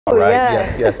right?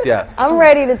 Yes. Yes. I'm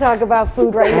ready to talk about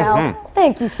food right now.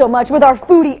 Thank you so much with our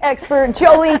foodie expert,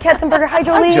 Jolene Ketzenberger. Hi,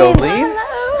 Jolene. Hi, Jolene.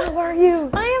 Hello. How are you?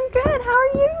 I am good. How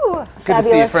are you? Good to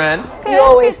see you, friend. You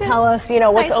always tell us,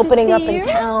 what's Nice opening to up see in you.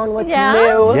 town, what's Yeah.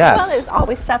 new. Yes. Well, there's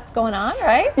always stuff going on,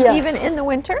 right? Yes. Even in the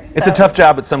winter. It's a tough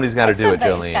job, but somebody's got to do it,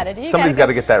 Somebody's Jolene. gotta do. You Somebody's got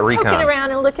to get that Poking recon.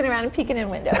 around and looking around and peeking in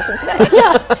windows and stuff.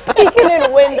 Yeah, peeking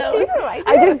in windows. I do.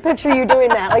 I just picture you doing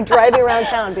that, like driving around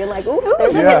town, being like, ooh,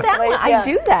 there's Look a at new that place. one. I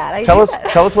do that. Tell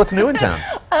us what's new in town.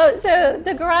 Oh, so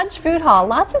the Garage Food Hall,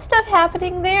 lots of stuff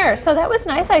happening there. So that was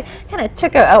nice. I kind of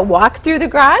took a walk through the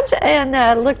garage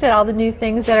and looked at all the new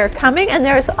things that are coming, and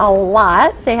there's a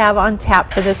lot they have on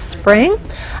tap for this spring.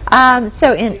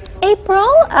 So in April,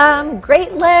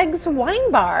 Great Legs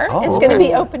Wine Bar is going to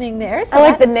be opening there. So I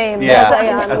like the name. Yeah,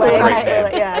 That's a great legs. name.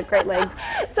 Really, yeah, Great Legs.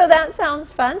 So that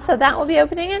sounds fun. So that will be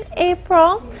opening in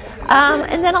April.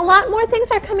 And then a lot more things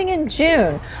are coming in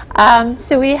June.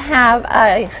 So we have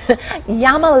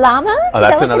Yama Llama. Oh,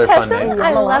 that's another fun Delicatessen. name. I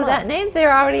Yama love Llama. that name.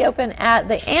 They're already open at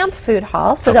the AMP Food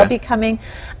Hall. So Okay. they'll be coming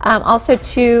also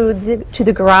to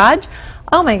the garage.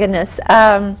 Oh my goodness.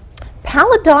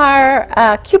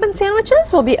 Paladar Cuban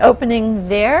sandwiches will be opening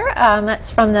there. That's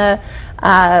from the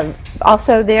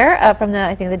also there from the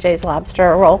I think the Jay's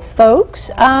Lobster Roll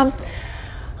folks.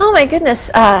 Oh my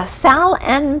goodness, Sal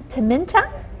and Pimenta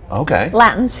Okay.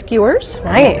 Latin skewers.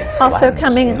 Nice. Also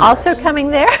coming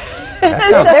there.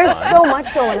 Sounds There's fun. so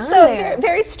much going on So there.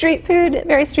 very street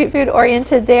food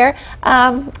oriented there.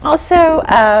 Also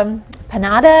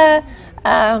panada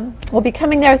will be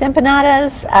coming there with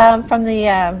empanadas from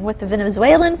the with the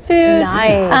Venezuelan food.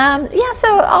 Nice. Yeah,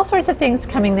 so all sorts of things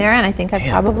coming there, and I think I've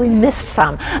probably missed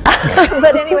some.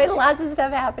 But anyway, lots of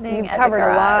stuff happening. You've at covered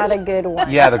the a lot garage. of good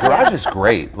ones. Yeah, the garage is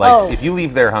great. Like, Oh. if you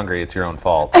leave there hungry, it's your own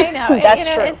fault. I know, That's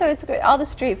and, true. and so it's great. All the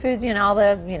street food, all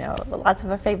the, lots of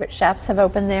our favorite chefs have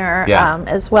opened there Yeah.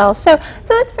 as well. So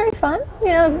it's very fun.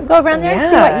 Go around there and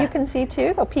see Yeah. what you can see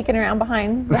too. Go peeking around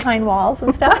behind walls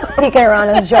and stuff. Peeking around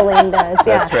as Jolene does.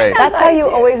 Yeah. That's great. That's how I you do.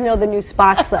 always know the new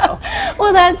spots, though.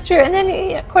 Well, that's true. And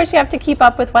then, of course, you have to keep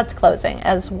up with what's closing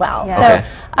as well. Yes.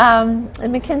 So, the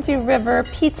Mackenzie River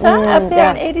Pizza up there yeah.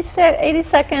 on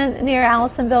 82nd near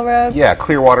Allisonville Road. Yeah,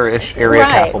 Clearwater-ish area,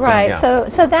 Castleton. Right. Yeah.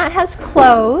 So that has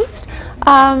closed.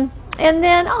 And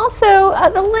then also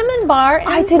the Lemon Bar in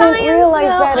I didn't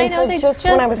realize Scienceville. that I until know just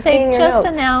when I was seeing They your just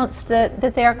notes. announced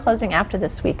that they are closing after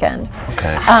this weekend.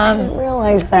 Okay. I didn't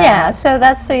realize that. Yeah, so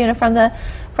that's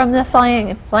from the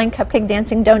flying cupcake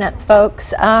dancing donut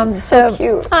folks. So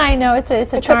cute. I know it's a I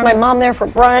took charm. my mom there for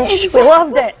brunch. We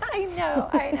loved it. I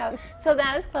know. So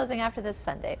that is closing after this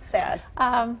Sunday. Sad.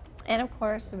 And of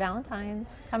course,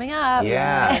 Valentine's coming up.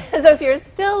 Yeah. So if you're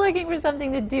still looking for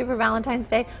something to do for Valentine's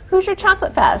Day, Hoosier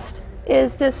Chocolate Fest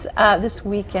is this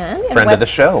weekend. in Friend of the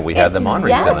West- show. We had them on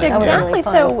Yes, recently. That was exactly. really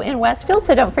So fun. in Westfield,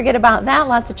 so don't forget about that.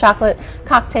 Lots of chocolate,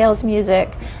 cocktails,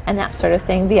 music, and that sort of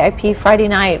thing. VIP Friday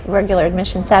night, regular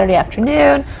admission Saturday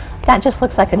afternoon. That just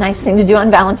looks like a nice thing to do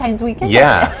on Valentine's weekend.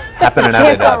 Yeah, happening out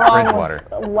Can't go at wrong Bridgewater.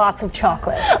 with lots of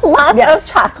chocolate. Lots Yes.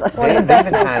 of chocolate. One of the They best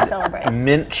even ways to had celebrate.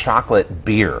 mint chocolate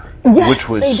beer, Yes, which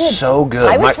was they did. so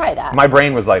good. I would try that. My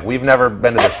brain was like, we've never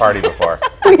been to this party before.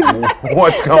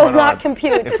 What's going on? Does not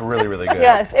compute. It's really, really good.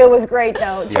 Yes, it was great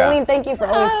though. Yeah. Jolene, thank you for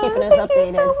always keeping us Thank updated.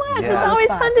 you so much. Yeah. It's On the always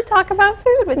fun to spots. talk about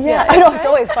food with you. Yeah, I know, it's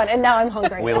always fun. And now I'm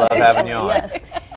hungry. We love having you on. Yes.